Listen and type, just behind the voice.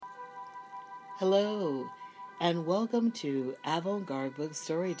Hello, and welcome to Avant-Garde Book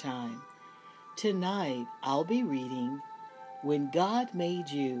Storytime. Tonight, I'll be reading When God Made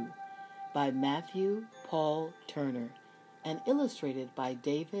You by Matthew Paul Turner and illustrated by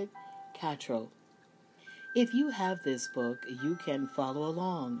David Catrow. If you have this book, you can follow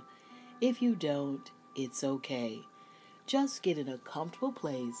along. If you don't, it's okay. Just get in a comfortable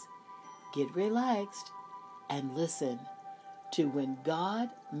place, get relaxed, and listen to When God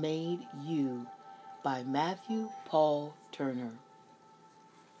Made You by Matthew Paul Turner.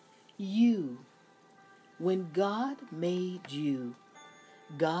 You. When God made you,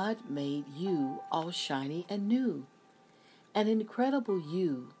 God made you all shiny and new. An incredible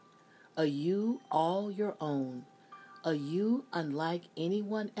you, a you all your own, a you unlike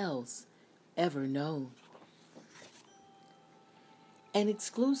anyone else ever known. An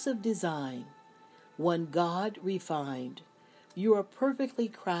exclusive design, one God refined. You are perfectly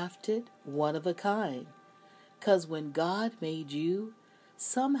crafted, one of a kind. 'Cause when God made you,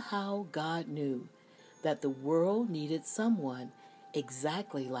 somehow God knew that the world needed someone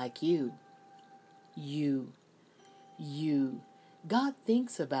exactly like you. You. God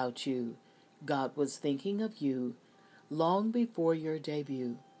thinks about you. God was thinking of you long before your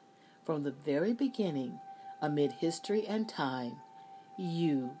debut. From the very beginning, amid history and time,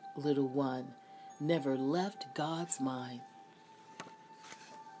 you, little one, never left God's mind.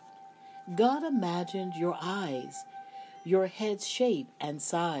 God imagined your eyes, your head's shape and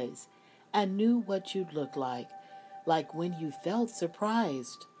size, and knew what you'd look like when you felt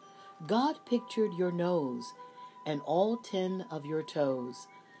surprised. God pictured your nose and all 10 of your toes.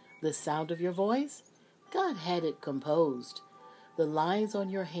 The sound of your voice, God had it composed. The lines on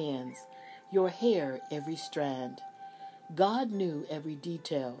your hands, your hair, every strand. God knew every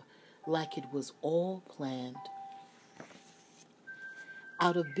detail like it was all planned.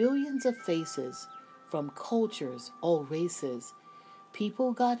 Out of billions of faces, from cultures, all races,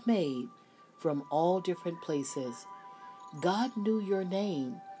 people got made from all different places. God knew your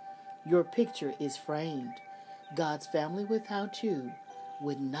name. Your picture is framed. God's family without you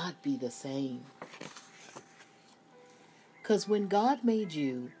would not be the same. 'Cause when God made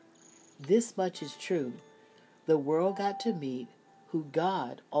you, this much is true, the world got to meet who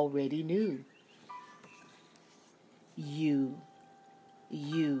God already knew. You.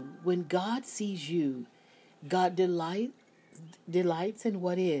 When God sees you, God delights in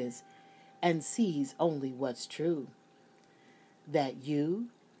what is and sees only what's true. That you,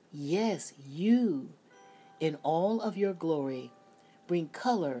 yes, you, in all of your glory, bring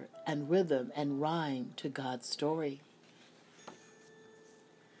color and rhythm and rhyme to God's story.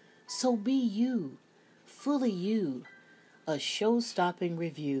 So be you, fully you, a show-stopping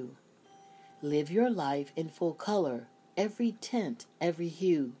review. Live your life in full color, every tint, every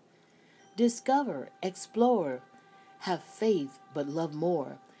hue. Discover, explore, have faith but love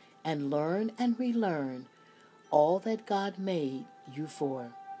more, and learn and relearn all that God made you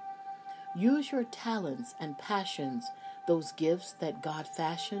for. Use your talents and passions, those gifts that God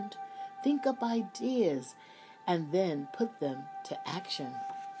fashioned. Think up ideas and then put them to action.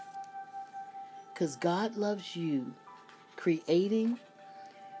 'Cause God loves you, creating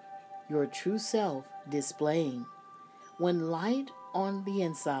your true self displaying. When light on the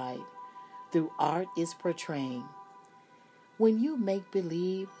inside through art is portraying. When you make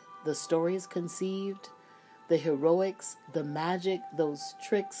believe, the stories conceived, the heroics, the magic, those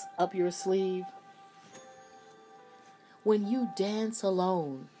tricks up your sleeve. When you dance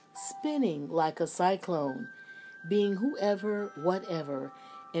alone, spinning like a cyclone, being whoever, whatever,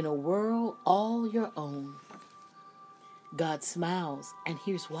 in a world all your own. God smiles, and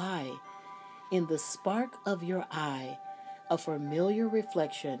here's why. In the spark of your eye, a familiar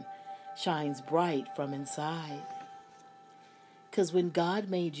reflection shines bright from inside. 'Cause when God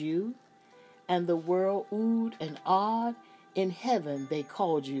made you, and the world oohed and awed, in heaven they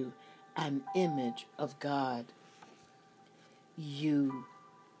called you an image of God. You.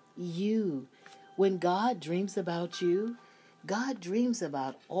 When God dreams about you, God dreams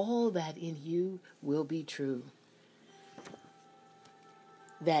about all that in you will be true.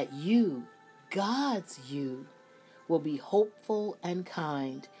 That you, God's you, will be hopeful and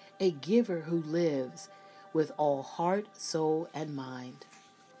kind, a giver who lives with all heart, soul, and mind.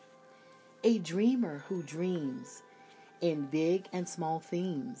 A dreamer who dreams in big and small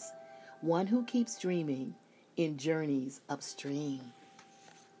themes, one who keeps dreaming in journeys upstream.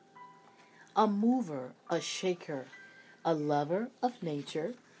 A mover, a shaker, a lover of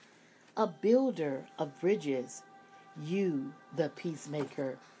nature, a builder of bridges, you, the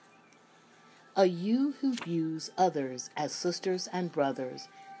peacemaker. A you who views others as sisters and brothers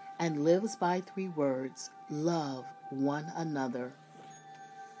and lives by 3 words: love one another.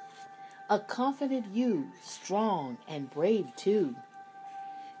 A confident you, strong and brave too.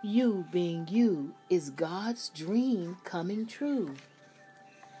 You being you is God's dream coming true.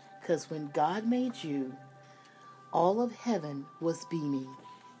 'Cause when God made you, all of heaven was beaming.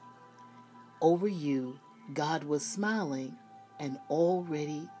 Over you, God was smiling and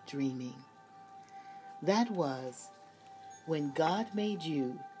already dreaming. That was When God Made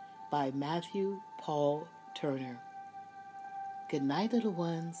You by Matthew Paul Turner. Good night, little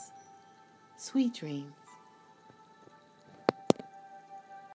ones. Sweet dreams.